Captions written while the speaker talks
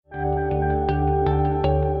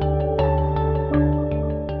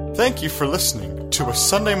Thank you for listening to a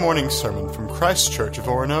Sunday morning sermon from Christ Church of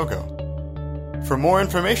Oronogo. For more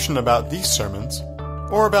information about these sermons,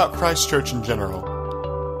 or about Christ Church in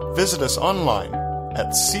general, visit us online at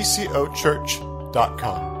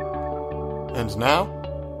ccochurch.com. And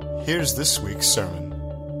now, here's this week's sermon.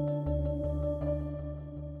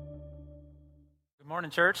 Good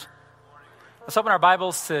morning, church. Let's open our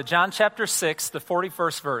Bibles to John chapter 6, the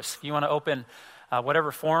 41st verse. If you want to open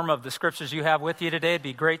whatever form of the scriptures you have with you today, it'd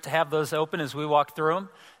be great to have those open as we walk through them.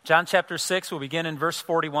 John chapter 6, we'll begin in verse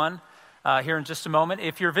 41 here in just a moment.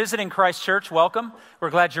 If you're visiting Christ Church, welcome. We're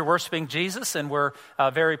glad you're worshiping Jesus, and we're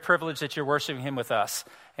very privileged that you're worshiping Him with us.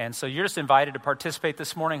 And so you're just invited to participate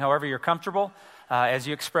this morning however you're comfortable as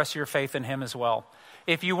you express your faith in Him as well.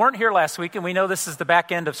 If you weren't here last week, and we know this is the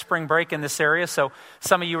back end of spring break in this area, so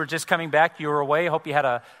some of you were just coming back, you were away. Hope you had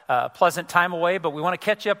a pleasant time away, but we want to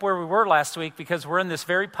catch you up where we were last week because we're in this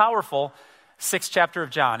very powerful 6th chapter of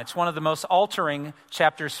John. It's one of the most altering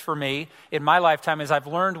chapters for me in my lifetime as I've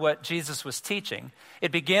learned what Jesus was teaching.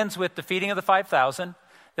 It begins with the feeding of the 5,000.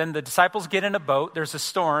 Then the disciples get in a boat. There's a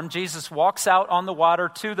storm. Jesus walks out on the water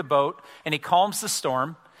to the boat, and He calms the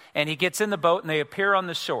storm, and He gets in the boat, and they appear on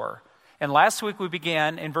the shore. And last week we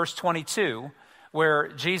began in verse 22, where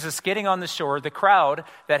Jesus getting on the shore, the crowd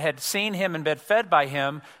that had seen Him and been fed by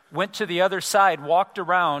Him went to the other side, walked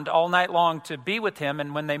around all night long to be with Him.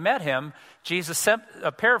 And when they met Him, Jesus said,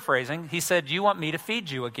 paraphrasing, He said, "You want me to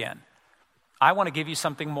feed you again? I want to give you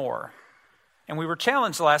something more." And we were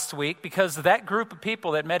challenged last week because that group of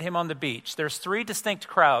people that met Him on the beach, there's 3 distinct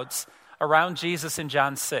crowds around Jesus in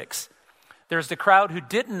John 6. There's the crowd who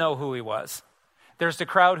didn't know who He was. There's the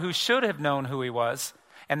crowd who should have known who He was,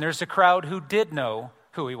 and there's the crowd who did know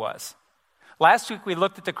who He was. Last week we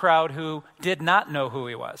looked at the crowd who did not know who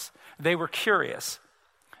He was. They were curious,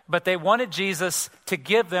 but they wanted Jesus to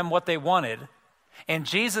give them what they wanted, and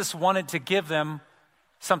Jesus wanted to give them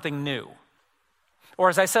something new. Or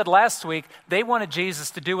as I said last week, they wanted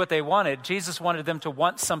Jesus to do what they wanted. Jesus wanted them to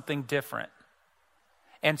want something different.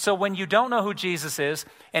 And so when you don't know who Jesus is,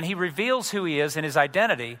 and He reveals who He is and His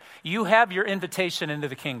identity, you have your invitation into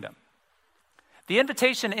the kingdom. The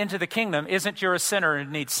invitation into the kingdom isn't you're a sinner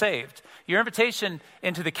and need saved. Your invitation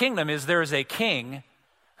into the kingdom is there is a king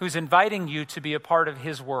who's inviting you to be a part of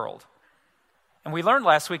His world. And we learned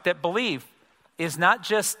last week that belief is not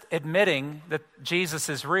just admitting that Jesus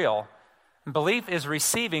is real. Belief is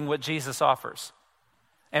receiving what Jesus offers.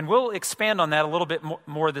 And we'll expand on that a little bit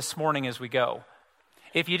more this morning as we go.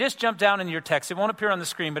 If you just jump down in your text, it won't appear on the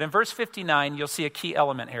screen, but in verse 59, you'll see a key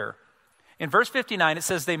element here. In verse 59, it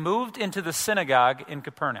says they moved into the synagogue in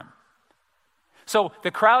Capernaum. So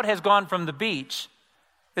the crowd has gone from the beach.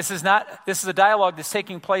 This is a dialogue that's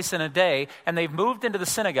taking place in a day, and they've moved into the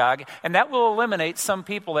synagogue, and that will eliminate some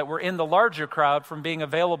people that were in the larger crowd from being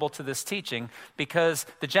available to this teaching because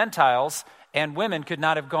the Gentiles and women could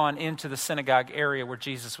not have gone into the synagogue area where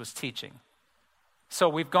Jesus was teaching. So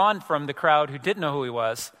we've gone from the crowd who didn't know who He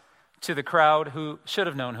was to the crowd who should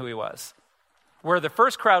have known who He was. Where the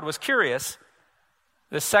first crowd was curious,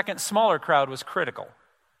 the second smaller crowd was critical.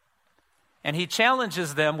 And He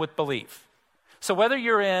challenges them with belief. So whether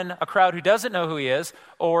you're in a crowd who doesn't know who He is,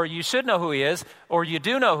 or you should know who He is, or you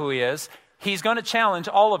do know who He is, He's going to challenge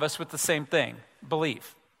all of us with the same thing,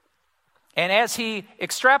 belief. And as He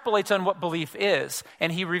extrapolates on what belief is,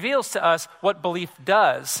 and He reveals to us what belief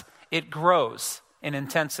does, it grows in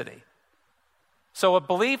intensity. So a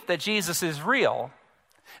belief that Jesus is real,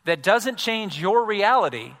 that doesn't change your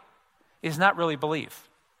reality, is not really belief.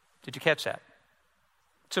 Did you catch that?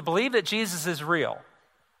 To believe that Jesus is real,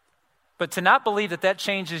 but to not believe that that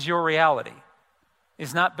changes your reality,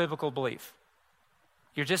 is not biblical belief.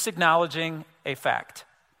 You're just acknowledging a fact.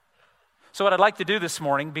 So what I'd like to do this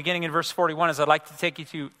morning, beginning in verse 41, is I'd like to take you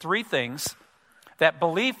to 3 things that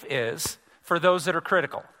belief is for those that are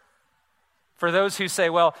critical. For those who say,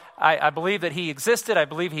 well, I believe that He existed, I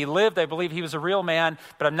believe He lived, I believe He was a real man,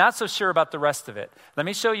 but I'm not so sure about the rest of it. Let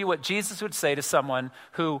me show you what Jesus would say to someone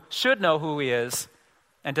who should know who He is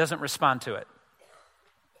and doesn't respond to it.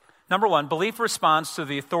 Number 1, belief responds to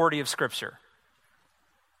the authority of Scripture.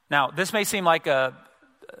 Now, this may seem like an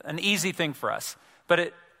easy thing for us, but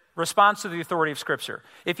it responds to the authority of Scripture.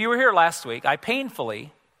 If you were here last week, I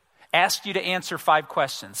painfully asked you to answer 5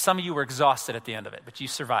 questions. Some of you were exhausted at the end of it, but you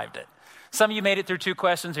survived it. Some of you made it through 2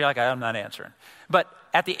 questions, you're like, I'm not answering. But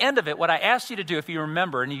at the end of it, what I asked you to do, if you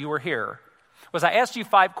remember and you were here, was I asked you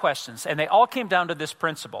 5 questions, and they all came down to this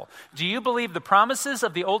principle. Do you believe the promises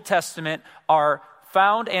of the Old Testament are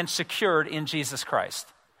found and secured in Jesus Christ?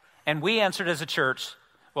 And we answered as a church,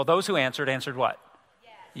 well, those who answered what?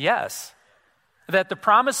 Yes. That the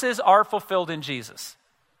promises are fulfilled in Jesus.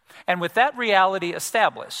 And with that reality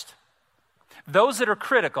established, those that are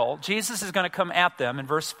critical, Jesus is going to come at them in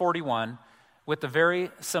verse 41 with a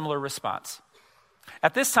very similar response.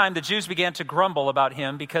 At this time, the Jews began to grumble about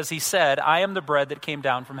him because he said, "I am the bread that came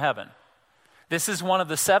down from heaven." This is one of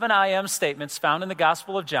the 7 I am statements found in the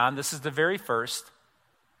Gospel of John. This is the very first.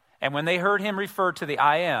 And when they heard him refer to the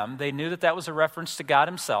I am, they knew that that was a reference to God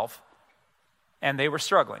himself, and they were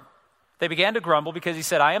struggling. They began to grumble because he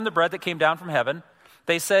said, "I am the bread that came down from heaven."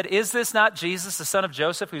 They said, "Is this not Jesus, the son of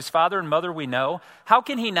Joseph, whose father and mother we know? How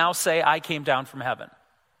can he now say, 'I came down from heaven'?"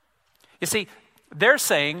 You see, they're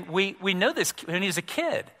saying, we know this when he's a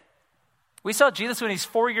kid. We saw Jesus when he's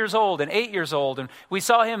 4 years old and 8 years old, and we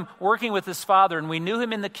saw him working with his father, and we knew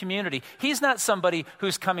him in the community. He's not somebody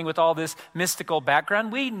who's coming with all this mystical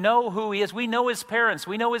background. We know who he is. We know his parents.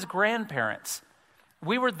 We know his grandparents.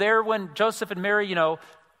 We were there when Joseph and Mary,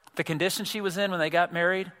 the condition she was in when they got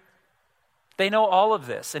married. They know all of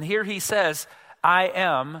this. And here he says, "I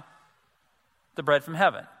am the bread from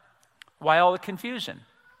heaven." Why all the confusion?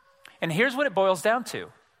 And here's what it boils down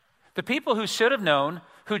to. The people who should have known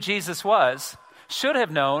who Jesus was should have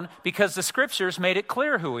known because the scriptures made it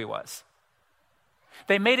clear who he was.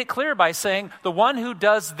 They made it clear by saying, the one who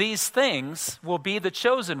does these things will be the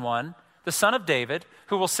chosen one, the son of David,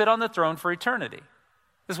 who will sit on the throne for eternity.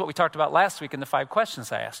 This is what we talked about last week in the 5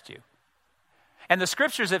 questions I asked you. And the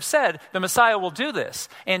scriptures have said the Messiah will do this.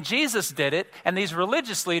 And Jesus did it, and these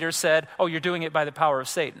religious leaders said, "Oh, you're doing it by the power of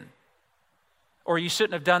Satan." Or you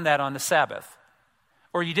shouldn't have done that on the Sabbath.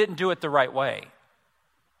 Or you didn't do it the right way.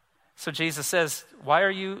 So Jesus says, why are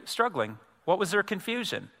you struggling? What was their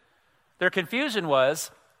confusion? Their confusion was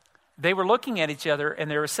they were looking at each other and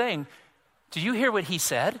they were saying, "Do you hear what he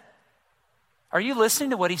said? Are you listening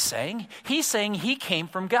to what he's saying? He's saying he came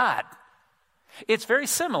from God." It's very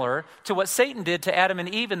similar to what Satan did to Adam and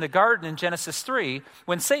Eve in the garden in Genesis 3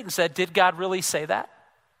 when Satan said, "Did God really say that?"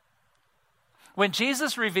 When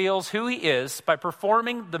Jesus reveals who he is by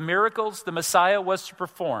performing the miracles the Messiah was to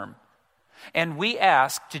perform, and we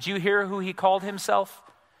ask, "Did you hear who he called himself?"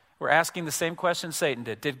 We're asking the same question Satan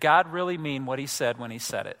did. Did God really mean what he said when he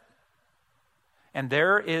said it? And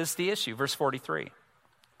there is the issue, verse 43.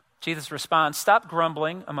 Jesus responds, "Stop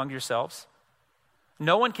grumbling among yourselves.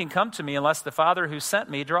 No one can come to me unless the Father who sent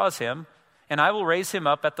me draws him, and I will raise him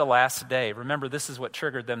up at the last day." Remember, this is what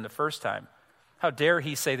triggered them the first time. How dare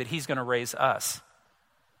he say that he's going to raise us?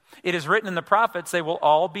 It is written in the prophets, they will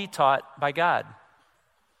all be taught by God.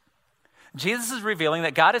 Jesus is revealing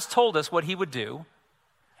that God has told us what he would do,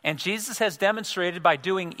 and Jesus has demonstrated by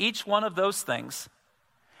doing each one of those things.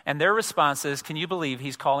 And their response is, can you believe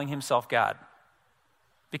he's calling himself God?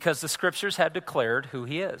 Because the scriptures have declared who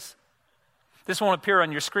he is. This won't appear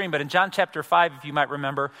on your screen, but in John chapter 5, if you might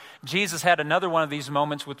remember, Jesus had another one of these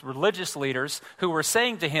moments with religious leaders who were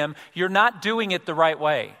saying to him, "You're not doing it the right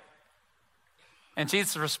way." And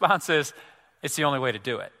Jesus' response is, "It's the only way to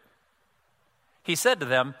do it." He said to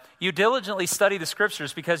them, "You diligently study the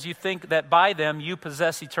scriptures because you think that by them you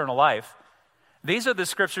possess eternal life. These are the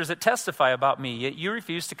scriptures that testify about me, yet you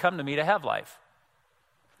refuse to come to me to have life."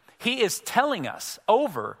 He is telling us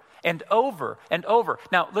over and over and over.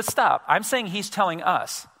 Now, let's stop. I'm saying he's telling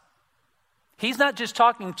us. He's not just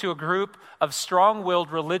talking to a group of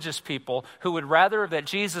strong-willed religious people who would rather that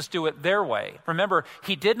Jesus do it their way. Remember,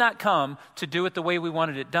 he did not come to do it the way we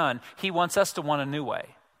wanted it done. He wants us to want a new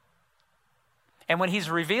way. And when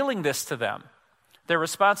he's revealing this to them, their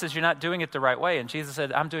response is, "You're not doing it the right way." And Jesus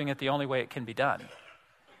said, "I'm doing it the only way it can be done."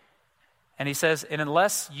 And he says, "And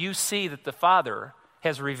unless you see that the Father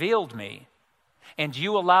has revealed me, and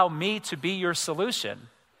you allow me to be your solution,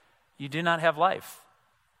 you do not have life.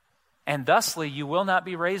 And thusly, you will not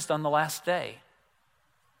be raised on the last day."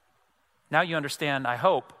 Now you understand, I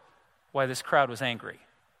hope, why this crowd was angry.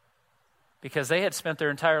 Because they had spent their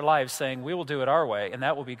entire lives saying, "We will do it our way, and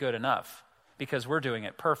that will be good enough, because we're doing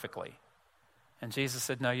it perfectly." And Jesus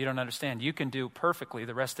said, "No, you don't understand. You can do perfectly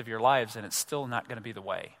the rest of your lives, and it's still not going to be the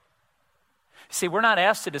way." See, we're not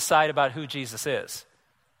asked to decide about who Jesus is.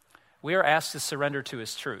 We are asked to surrender to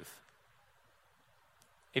his truth.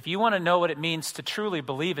 If you want to know what it means to truly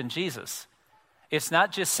believe in Jesus, it's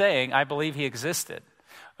not just saying, "I believe he existed."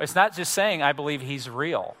 It's not just saying, "I believe he's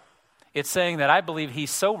real." It's saying that I believe he's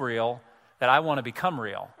so real that I want to become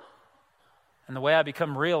real. And the way I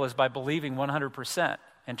become real is by believing 100%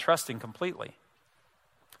 and trusting completely.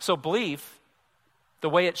 So belief, the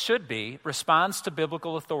way it should be, responds to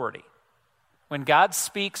biblical authority. When God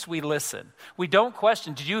speaks, we listen. We don't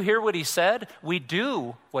question, "Did you hear what he said?" We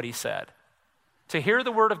do what he said. To hear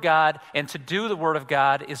the word of God and to do the word of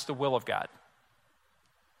God is the will of God.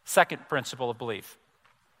 Second principle of belief.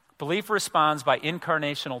 Belief responds by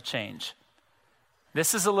incarnational change.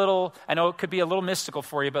 This is I know it could be a little mystical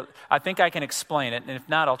for you, but I think I can explain it, and if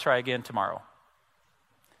not, I'll try again tomorrow.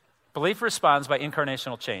 Belief responds by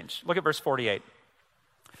incarnational change. Look at verse 48.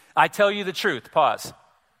 I tell you the truth. Pause.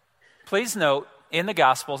 Please note, in the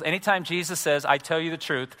Gospels, anytime Jesus says, I tell you the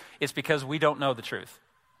truth, it's because we don't know the truth.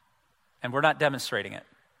 And we're not demonstrating it.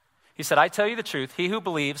 He said, I tell you the truth, he who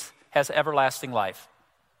believes has everlasting life.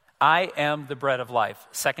 I am the bread of life.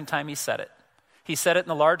 Second time he said it. He said it in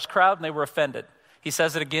the large crowd and they were offended. He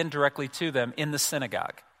says it again directly to them in the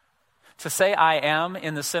synagogue. To say I am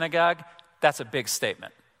in the synagogue, that's a big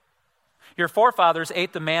statement. Your forefathers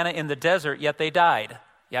ate the manna in the desert, yet they died.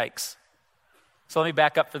 Yikes. So let me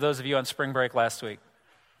back up for those of you on spring break last week.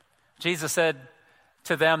 Jesus said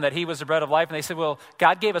to them that he was the bread of life, and they said, well,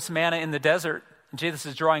 God gave us manna in the desert. And Jesus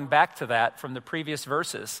is drawing back to that from the previous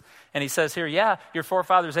verses. And he says here, yeah, your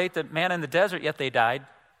forefathers ate the manna in the desert, yet they died.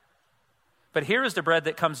 But here is the bread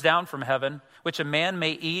that comes down from heaven, which a man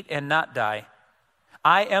may eat and not die.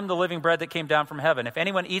 I am the living bread that came down from heaven. If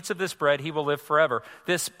anyone eats of this bread, he will live forever.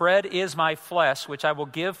 This bread is my flesh, which I will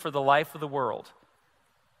give for the life of the world.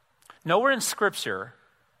 Nowhere in Scripture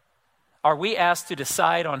are we asked to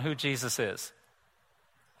decide on who Jesus is.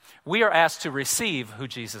 We are asked to receive who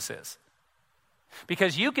Jesus is.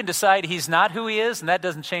 Because you can decide he's not who he is, and that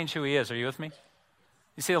doesn't change who he is. Are you with me?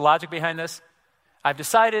 You see the logic behind this? I've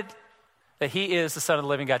decided that he is the Son of the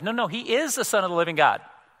living God. No, he is the Son of the living God.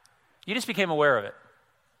 You just became aware of it.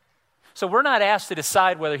 So we're not asked to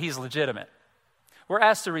decide whether he's legitimate. We're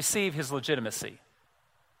asked to receive his legitimacy.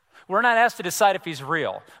 We're not asked to decide if he's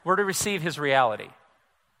real. We're to receive his reality.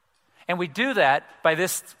 And we do that by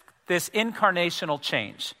this incarnational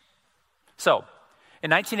change. So,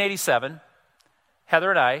 in 1987, Heather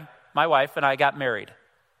and I, my wife and I, got married.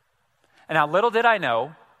 And now little did I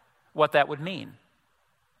know what that would mean.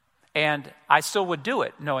 And I still would do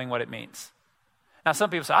it knowing what it means. Now some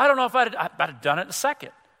people say, I don't know if I'd have done it in a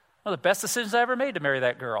second. One of the best decisions I ever made to marry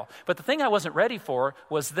that girl. But the thing I wasn't ready for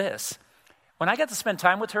was this. When I got to spend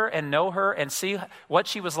time with her and know her and see what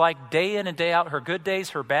she was like day in and day out, her good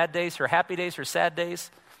days, her bad days, her happy days, her sad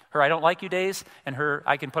days, her I don't like you days, and her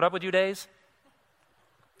I can put up with you days.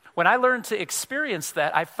 When I learned to experience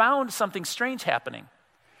that, I found something strange happening.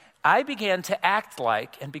 I began to act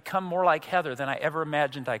like and become more like Heather than I ever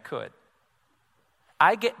imagined I could.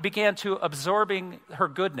 I began to absorbing her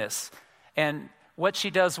goodness and what she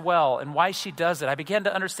does well and why she does it. I began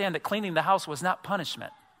to understand that cleaning the house was not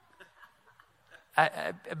punishment.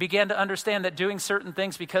 I began to understand that doing certain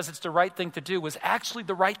things because it's the right thing to do was actually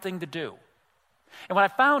the right thing to do. And what I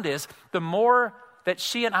found is the more that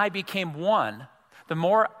she and I became one,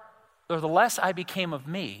 the less I became of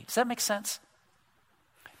me. Does that make sense?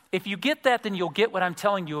 If you get that, then you'll get what I'm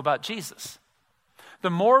telling you about Jesus. The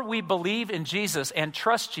more we believe in Jesus and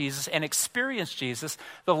trust Jesus and experience Jesus,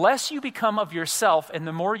 the less you become of yourself and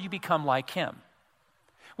the more you become like him.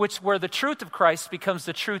 Where the truth of Christ becomes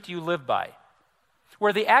the truth you live by.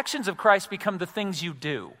 Where the actions of Christ become the things you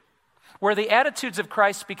do. Where the attitudes of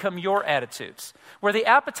Christ become your attitudes. Where the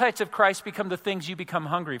appetites of Christ become the things you become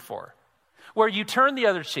hungry for. Where you turn the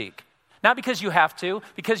other cheek. Not because you have to,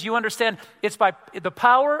 because you understand it's by the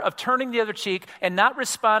power of turning the other cheek and not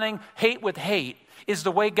responding hate with hate is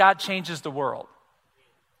the way God changes the world.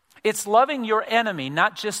 It's loving your enemy,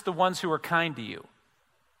 not just the ones who are kind to you.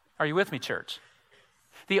 Are you with me, church?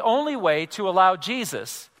 The only way to allow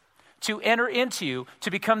Jesus to enter into you,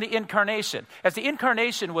 to become the incarnation. As the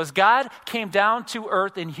incarnation was God came down to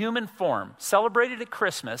earth in human form, celebrated at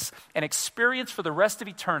Christmas, and experienced for the rest of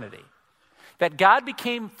eternity. That God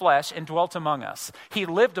became flesh and dwelt among us. He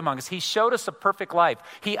lived among us. He showed us a perfect life.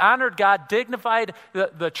 He honored God, dignified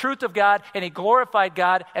the truth of God, and he glorified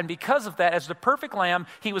God. And because of that, as the perfect lamb,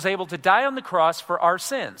 he was able to die on the cross for our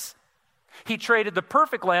sins. He traded the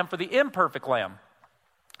perfect lamb for the imperfect lamb.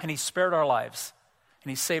 And he spared our lives. And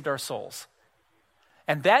he saved our souls.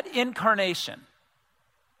 And that incarnation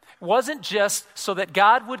wasn't just so that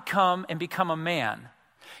God would come and become a man.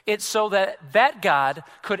 It's so that God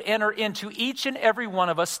could enter into each and every one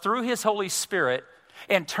of us through his Holy Spirit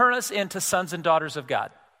and turn us into sons and daughters of God.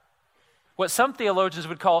 What some theologians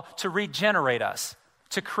would call to regenerate us,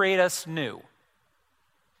 to create us new.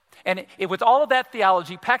 And with all of that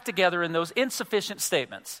theology packed together in those insufficient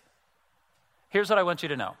statements, here's what I want you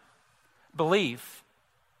to know. Belief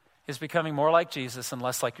is becoming more like Jesus and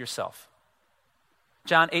less like yourself.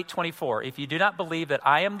 John 8:24, if you do not believe that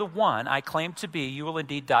I am the one I claim to be, you will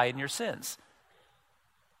indeed die in your sins.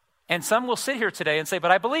 And some will sit here today and say, but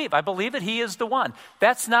I believe that he is the one.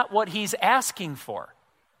 That's not what he's asking for.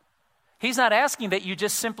 He's not asking that you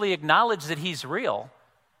just simply acknowledge that he's real.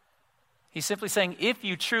 He's simply saying, if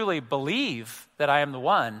you truly believe that I am the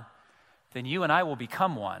one, then you and I will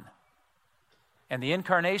become one. And the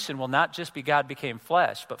incarnation will not just be God became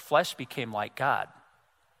flesh, but flesh became like God.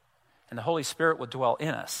 And the Holy Spirit will dwell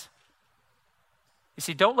in us. You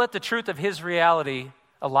see, don't let the truth of his reality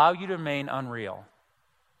allow you to remain unreal.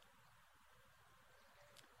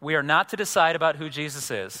 We are not to decide about who Jesus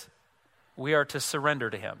is. We are to surrender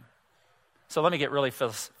to him. So let me get really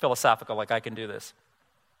philosophical, like I can do this.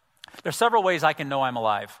 There's several ways I can know I'm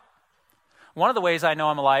alive. One of the ways I know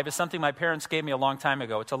I'm alive is something my parents gave me a long time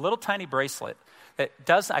ago. It's a little tiny bracelet that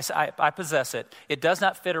I possess it. It does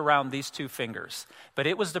not fit around these two fingers, but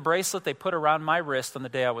it was the bracelet they put around my wrist on the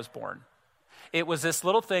day I was born. It was this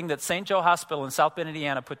little thing that St. Joe Hospital in South Bend,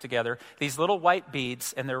 Indiana put together, these little white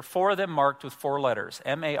beads, and there were 4 of them marked with 4 letters,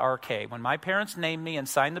 M-A-R-K. When my parents named me and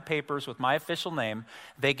signed the papers with my official name,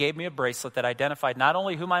 they gave me a bracelet that identified not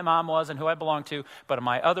only who my mom was and who I belonged to, but on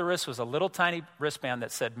my other wrist was a little tiny wristband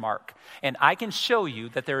that said Mark. And I can show you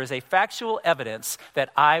that there is a factual evidence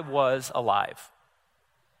that I was alive.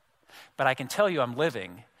 But I can tell you I'm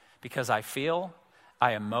living because I feel,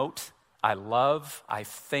 I emote, I love, I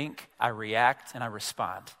think, I react, and I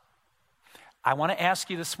respond. I want to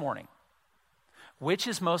ask you this morning, which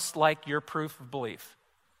is most like your proof of belief?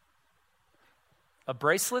 A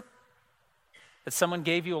bracelet that someone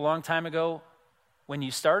gave you a long time ago when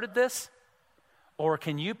you started this? Or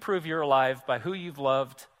can you prove you're alive by who you've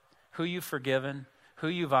loved, who you've forgiven, who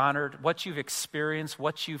you've honored, what you've experienced,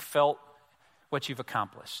 what you've felt, what you've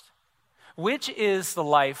accomplished? Which is the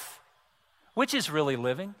life, which is really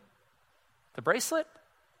living? The bracelet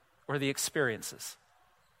or the experiences?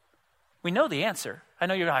 We know the answer. I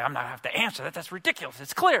know you're like, I'm not going to have to answer that. That's ridiculous.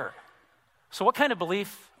 It's clear. So what kind of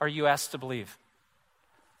belief are you asked to believe?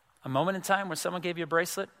 A moment in time where someone gave you a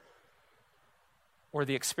bracelet? Or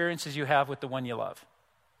the experiences you have with the one you love?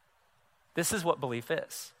 This is what belief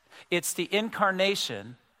is. It's the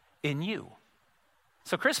incarnation in you.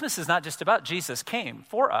 So Christmas is not just about Jesus came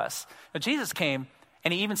for us, but Jesus came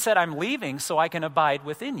and he even said, I'm leaving so I can abide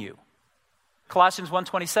within you. Colossians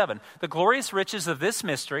 1:27, the glorious riches of this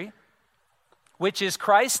mystery, which is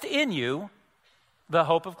Christ in you, the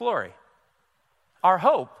hope of glory. Our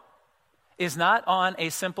hope is not on a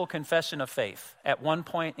simple confession of faith at one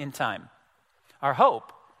point in time. Our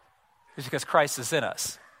hope is because Christ is in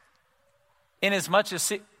us. Inasmuch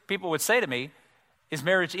as people would say to me, is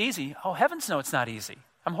marriage easy? Oh, heavens no, it's not easy.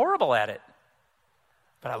 I'm horrible at it.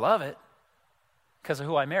 But I love it because of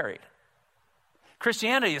who I married.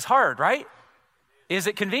 Christianity is hard, right? Is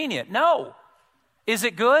it convenient? No. Is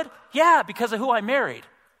it good? Yeah, because of who I married.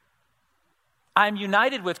 I'm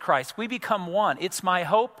united with Christ. We become one. It's my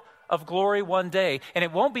hope of glory one day. And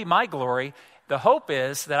it won't be my glory. The hope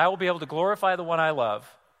is that I will be able to glorify the one I love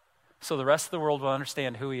so the rest of the world will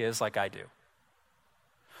understand who he is like I do.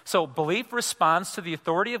 So belief responds to the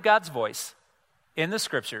authority of God's voice in the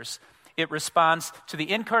scriptures. It responds to the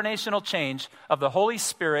incarnational change of the Holy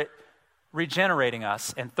Spirit regenerating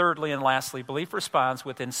us. And thirdly and lastly, belief responds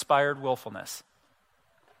with inspired willfulness.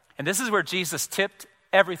 And this is where Jesus tipped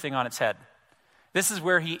everything on its head. This is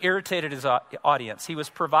where he irritated his audience. He was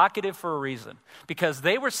provocative for a reason. Because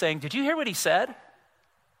they were saying, did you hear what he said?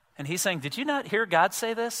 And he's saying, did you not hear God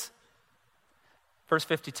say this? Verse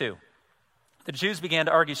 52. The Jews began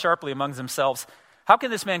to argue sharply among themselves, how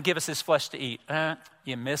can this man give us his flesh to eat?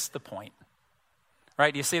 You missed the point.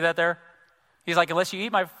 Right? Do you see that there? He's like, unless you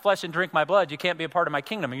eat my flesh and drink my blood, you can't be a part of my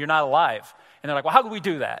kingdom and you're not alive. And they're like, well, how can we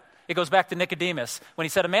do that? It goes back to Nicodemus when he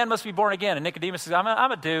said, a man must be born again. And Nicodemus says, I'm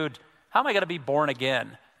a dude. How am I going to be born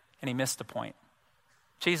again? And he missed the point.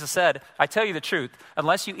 Jesus said, I tell you the truth,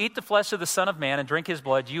 unless you eat the flesh of the Son of Man and drink his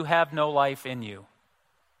blood, you have no life in you.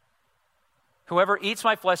 Whoever eats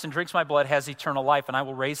my flesh and drinks my blood has eternal life, and I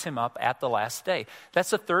will raise him up at the last day.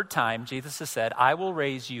 That's the third time Jesus has said, I will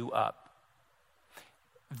raise you up.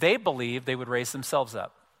 They believed they would raise themselves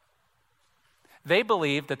up. They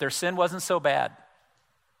believed that their sin wasn't so bad.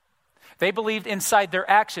 They believed inside their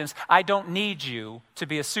actions, I don't need you to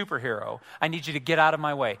be a superhero. I need you to get out of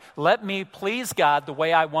my way. Let me please God the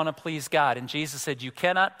way I want to please God. And Jesus said, you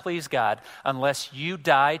cannot please God unless you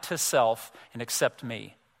die to self and accept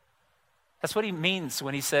me. That's what he means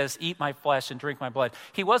when he says, eat my flesh and drink my blood.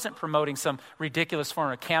 He wasn't promoting some ridiculous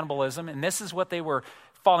form of cannibalism, and this is what they were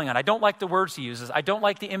falling on. I don't like the words he uses. I don't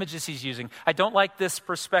like the images he's using. I don't like this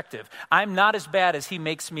perspective. I'm not as bad as he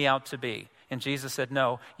makes me out to be. And Jesus said,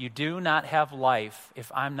 no, you do not have life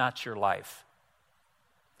if I'm not your life.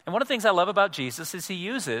 And one of the things I love about Jesus is he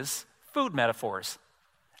uses food metaphors.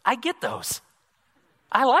 I get those.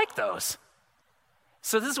 I like those.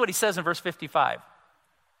 So this is what he says in verse 55.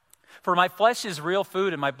 For my flesh is real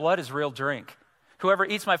food and my blood is real drink. Whoever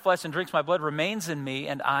eats my flesh and drinks my blood remains in me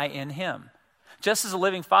and I in him. Just as the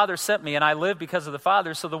living Father sent me and I live because of the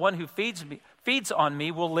Father, so the one who feeds on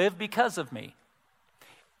me will live because of me.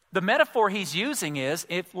 The metaphor he's using is,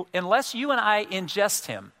 unless you and I ingest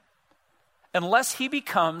him, unless he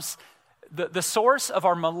becomes the source of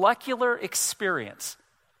our molecular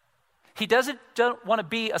don't want to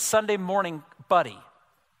be a Sunday morning buddy.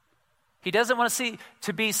 He doesn't want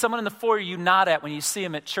to be someone in the foyer you nod at when you see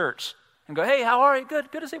him at church and go, hey, how are you?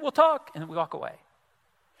 Good to see you. We'll talk. And we walk away.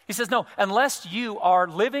 He says, no, unless you are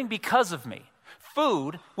living because of me.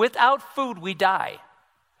 Without food, we die.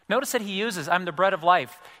 Notice that he uses, I'm the bread of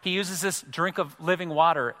life. He uses this drink of living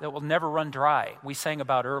water that will never run dry, we sang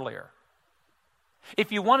about earlier.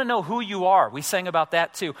 If you want to know who you are, we sang about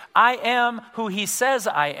that too. I am who he says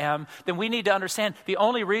I am, then we need to understand the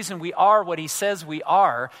only reason we are what he says we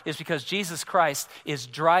are is because Jesus Christ is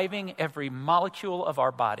driving every molecule of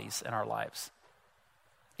our bodies and our lives.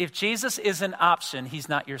 If Jesus is an option, he's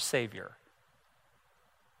not your Savior.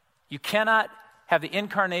 You cannot have the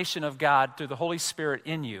incarnation of God through the Holy Spirit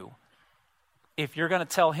in you if you're going to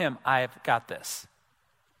tell him, I've got this.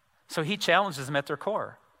 So he challenges them at their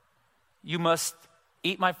core. You must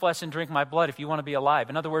eat my flesh and drink my blood if you want to be alive.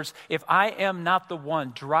 In other words, if I am not the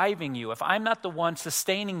one driving you, if I'm not the one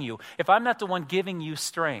sustaining you, if I'm not the one giving you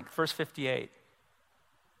strength, verse 58,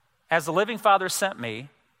 as the living Father sent me,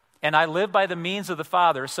 and I live by the means of the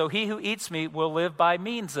Father, so he who eats me will live by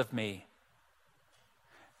means of me.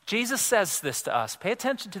 Jesus says this to us. Pay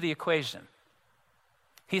attention to the equation.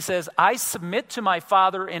 He says, I submit to my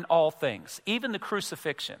Father in all things, even the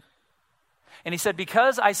crucifixion. And he said,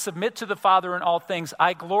 because I submit to the Father in all things,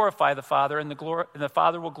 I glorify the Father, and the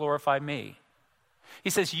Father will glorify me. He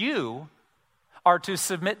says, you are to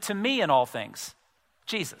submit to me in all things,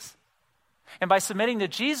 Jesus. And by submitting to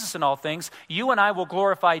Jesus in all things, you and I will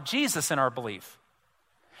glorify Jesus in our belief.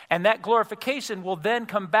 And that glorification will then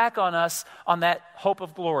come back on us on that hope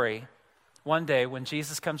of glory one day when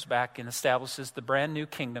Jesus comes back and establishes the brand new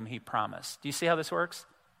kingdom he promised. Do you see how this works?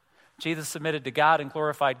 Jesus submitted to God and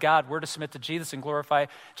glorified God. We're to submit to Jesus and glorify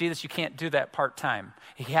Jesus. You can't do that part-time.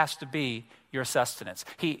 He has to be your sustenance.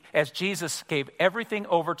 As Jesus gave everything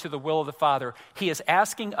over to the will of the Father, he is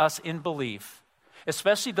asking us in belief,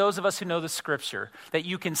 especially those of us who know the Scripture, that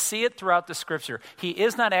you can see it throughout the Scripture. He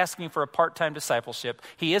is not asking for a part-time discipleship.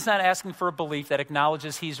 He is not asking for a belief that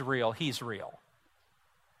acknowledges he's real. He's real.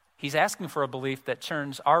 He's asking for a belief that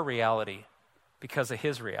turns our reality because of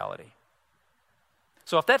his reality.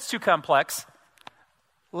 So if that's too complex,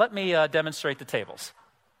 let me demonstrate the tables.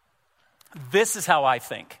 This is how I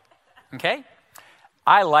think, okay?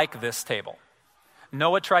 I like this table.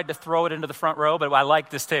 Noah tried to throw it into the front row, but I like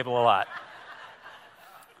this table a lot.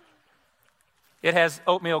 It has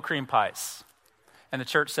oatmeal cream pies. And the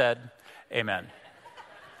church said, amen.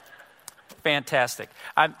 Fantastic.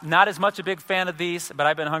 I'm not as much a big fan of these, but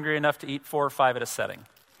I've been hungry enough to eat 4 or 5 at a setting.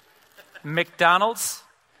 McDonald's.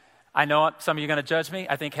 I know some of you are going to judge me.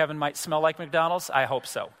 I think heaven might smell like McDonald's. I hope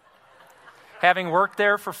so. Having worked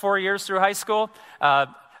there for 4 years through high school, I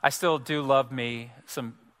still do love me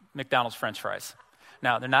some McDonald's French fries.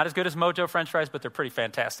 Now, they're not as good as Mojo French fries, but they're pretty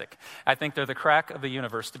fantastic. I think they're the crack of the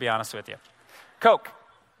universe, to be honest with you. Coke.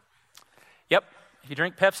 Yep. If you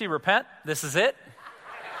drink Pepsi, repent. This is it.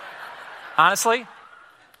 Honestly,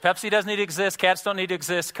 Pepsi doesn't need to exist. Cats don't need to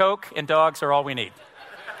exist. Coke and dogs are all we need.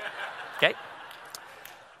 Okay?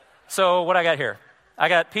 So what I got here? I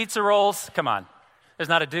got pizza rolls. Come on. There's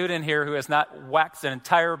not a dude in here who has not whacked an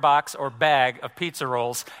entire box or bag of pizza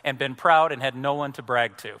rolls and been proud and had no one to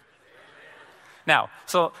brag to. Now,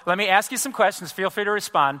 so let me ask you some questions. Feel free to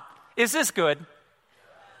respond. Is this good?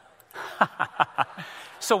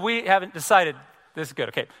 So we haven't decided this is good.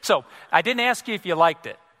 Okay. So I didn't ask you if you liked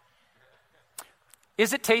it.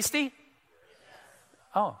 Is it tasty?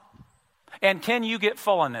 Oh. And can you get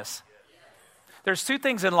full on this? There's 2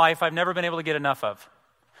 things in life I've never been able to get enough of.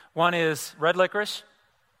 One is red licorice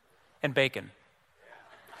and bacon.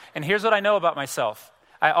 And here's what I know about myself.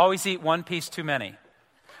 I always eat 1 piece too many.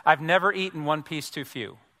 I've never eaten 1 piece too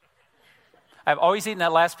few. I've always eaten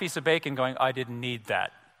that last piece of bacon going, I didn't need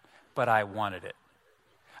that, but I wanted it.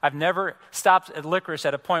 I've never stopped at licorice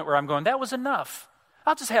at a point where I'm going, that was enough.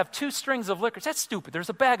 I'll just have 2 strings of licorice. That's stupid. There's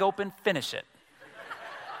a bag open, finish it.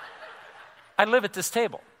 I live at this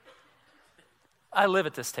table.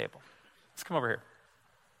 Let's come over here.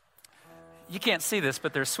 You can't see this,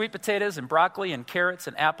 but there's sweet potatoes and broccoli and carrots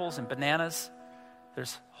and apples and bananas.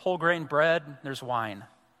 There's whole grain bread. There's wine.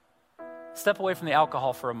 Step away from the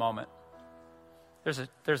alcohol for a moment.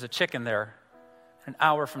 There's a chicken there. An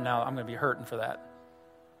hour from now, I'm going to be hurting for that.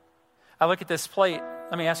 I look at this plate.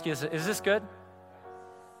 Let me ask you, is this good?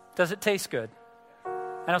 Does it taste good?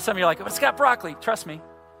 I know some of you are like, it's got broccoli. Trust me,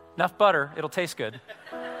 enough butter, it'll taste good.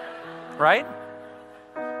 Right?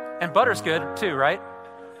 And butter's good too, right?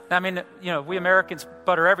 I mean, we Americans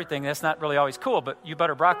butter everything. That's not really always cool, but you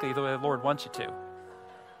butter broccoli the way the Lord wants you to.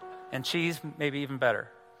 And cheese, maybe even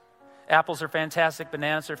better. Apples are fantastic.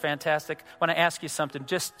 Bananas are fantastic. I want to ask you something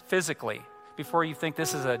just physically before you think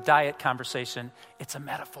this is a diet conversation. It's a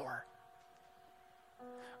metaphor.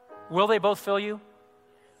 Will they both fill you?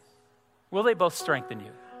 Will they both strengthen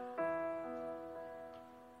you?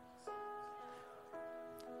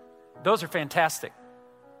 Those are fantastic.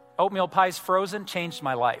 Oatmeal pies frozen changed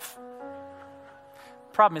my life.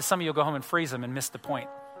 Problem is, some of you will go home and freeze them and miss the point.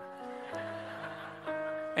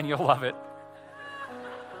 And you'll love it.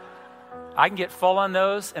 I can get full on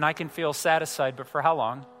those and I can feel satisfied, but for how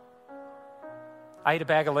long? I eat a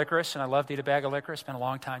bag of licorice, and I love to eat a bag of licorice. It's been a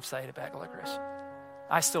long time since I ate a bag of licorice.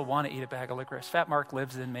 I still want to eat a bag of licorice. Fat Mark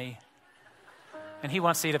lives in me. And he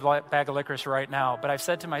wants to eat a bag of licorice right now. But I've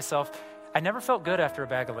said to myself, I never felt good after a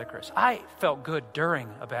bag of licorice. I felt good during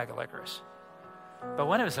a bag of licorice. But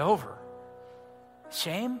when it was over,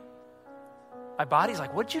 shame, my body's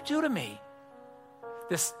like, what'd you do to me?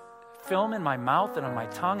 This film in my mouth and on my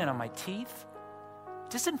tongue and on my teeth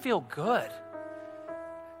just didn't feel good.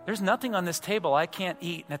 There's nothing on this table I can't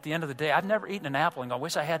eat. And at the end of the day, I've never eaten an apple and go, I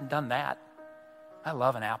wish I hadn't done that. I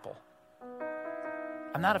love an apple.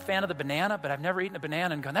 I'm not a fan of the banana, but I've never eaten a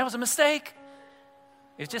banana and gone, that was a mistake.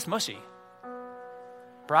 It's just mushy.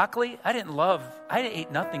 Broccoli, I didn't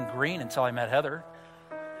eat nothing green until I met Heather.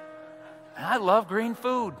 And I love green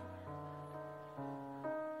food.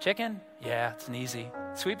 Chicken, yeah, it's an easy.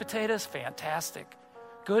 Sweet potatoes, fantastic.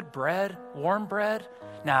 Good bread, warm bread.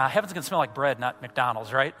 Nah, heaven's gonna smell like bread, not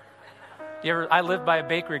McDonald's, right? I lived by a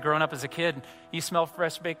bakery growing up as a kid. You smell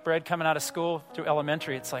fresh baked bread coming out of school through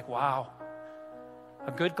elementary. It's like, wow.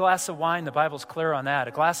 A good glass of wine, the Bible's clear on that.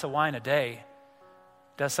 A glass of wine a day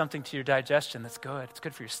does something to your digestion that's good. It's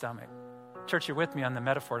good for your stomach. Church, you're with me on the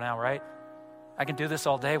metaphor now, right? I can do this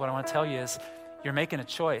all day. What I want to tell you is you're making a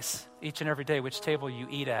choice each and every day which table you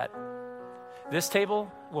eat at. This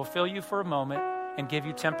table will fill you for a moment and give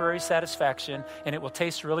you temporary satisfaction, and it will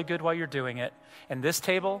taste really good while you're doing it. And this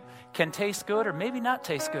table can taste good or maybe not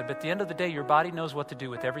taste good, but at the end of the day, your body knows what to do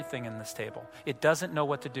with everything in this table. It doesn't know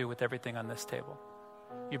what to do with everything on this table.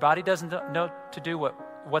 Your body doesn't know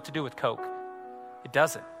what to do with Coke. It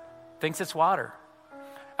doesn't. Thinks it's water.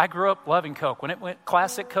 I grew up loving Coke. When it went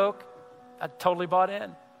classic Coke, I totally bought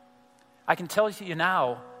in. I can tell you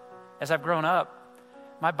now, as I've grown up,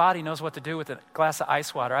 my body knows what to do with a glass of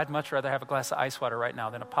ice water. I'd much rather have a glass of ice water right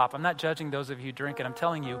now than a pop. I'm not judging those of you who drink it. I'm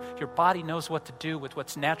telling you, your body knows what to do with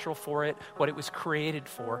what's natural for it, what it was created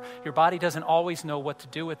for. Your body doesn't always know what to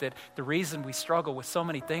do with it. The reason we struggle with so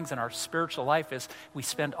many things in our spiritual life is we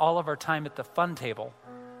spend all of our time at the fun table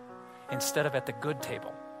instead of at the good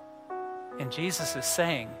table. And Jesus is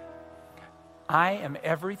saying, I am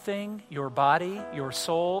everything your body, your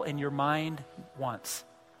soul, and your mind wants.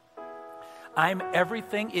 I'm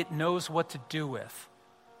everything it knows what to do with.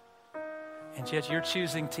 And yet you're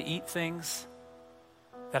choosing to eat things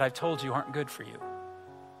that I've told you aren't good for you.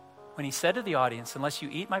 When he said to the audience, unless you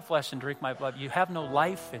eat my flesh and drink my blood, you have no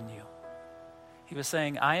life in you. He was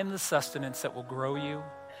saying, I am the sustenance that will grow you,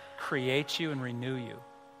 create you, and renew you.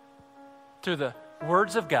 Through the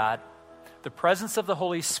words of God, the presence of the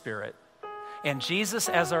Holy Spirit, and Jesus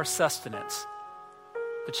as our sustenance.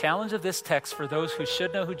 The challenge of this text for those who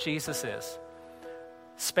should know who Jesus is,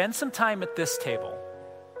 spend some time at this table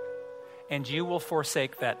and you will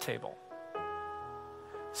forsake that table.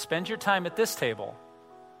 Spend your time at this table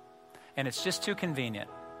and it's just too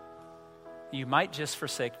convenient. You might just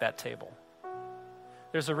forsake that table.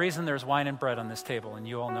 There's a reason there's wine and bread on this table, and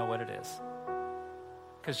you all know what it is.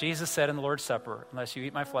 Because Jesus said in the Lord's Supper, unless you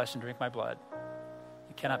eat my flesh and drink my blood,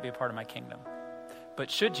 you cannot be a part of my kingdom.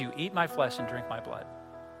 But should you eat my flesh and drink my blood,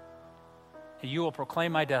 you will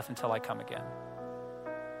proclaim my death until I come again.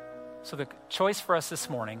 So the choice for us this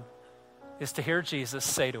morning is to hear Jesus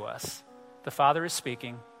say to us, the Father is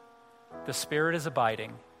speaking, the Spirit is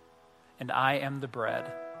abiding, and I am the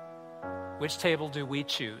bread. Which table do we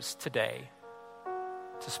choose today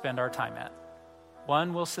to spend our time at?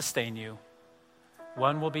 One will sustain you.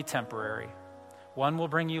 One will be temporary. One will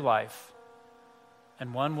bring you life.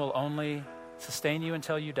 And one will only sustain you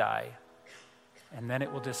until you die. And then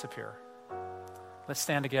it will disappear. Let's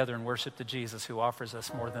stand together and worship the Jesus who offers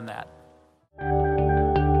us more than that.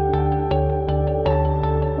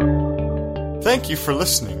 Thank you for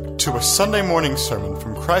listening to a Sunday morning sermon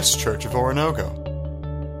from Christ Church of Orinoco.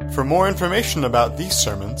 For more information about these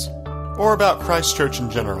sermons, or about Christ Church in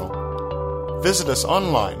general, visit us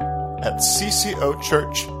online at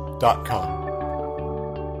ccochurch.com.